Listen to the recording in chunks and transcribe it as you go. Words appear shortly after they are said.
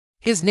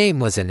His name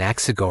was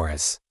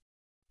Anaxagoras.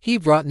 He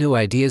brought new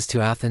ideas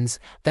to Athens,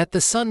 that the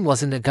sun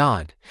wasn't a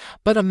god,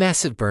 but a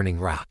massive burning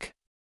rock.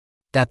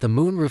 That the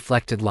moon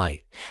reflected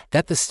light,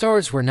 that the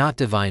stars were not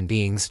divine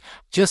beings,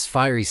 just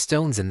fiery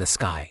stones in the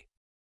sky.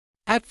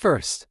 At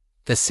first,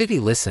 the city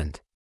listened.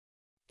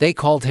 They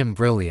called him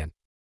brilliant.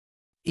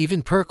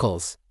 Even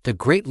Pericles, the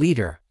great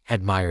leader,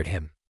 admired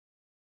him.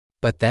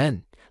 But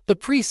then, the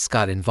priests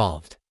got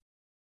involved.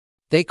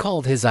 They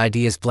called his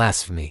ideas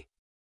blasphemy.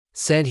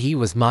 Said he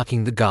was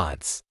mocking the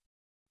gods.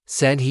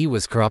 Said he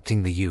was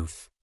corrupting the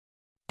youth.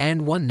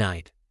 And one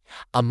night,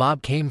 a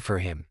mob came for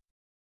him.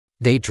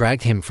 They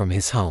dragged him from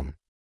his home.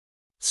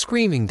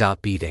 Screaming,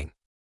 beating.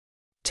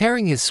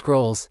 Tearing his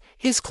scrolls,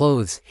 his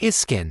clothes, his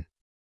skin.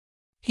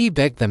 He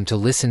begged them to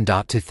listen,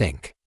 to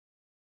think.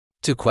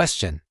 To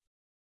question.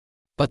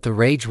 But the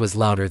rage was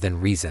louder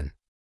than reason.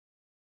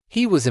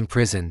 He was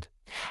imprisoned,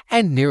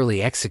 and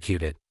nearly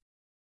executed.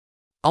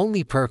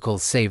 Only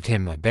Pericles saved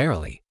him,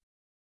 barely.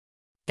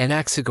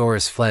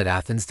 Anaxagoras fled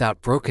Athens,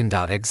 broken,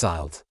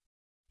 exiled.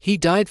 He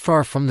died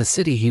far from the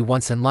city he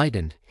once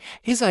enlightened,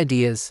 his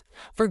ideas,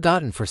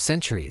 forgotten for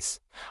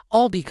centuries,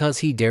 all because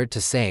he dared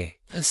to say,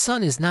 "The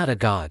sun is not a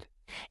god,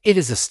 it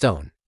is a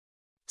stone."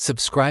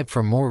 Subscribe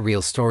for more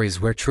real stories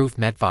where truth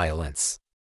met violence.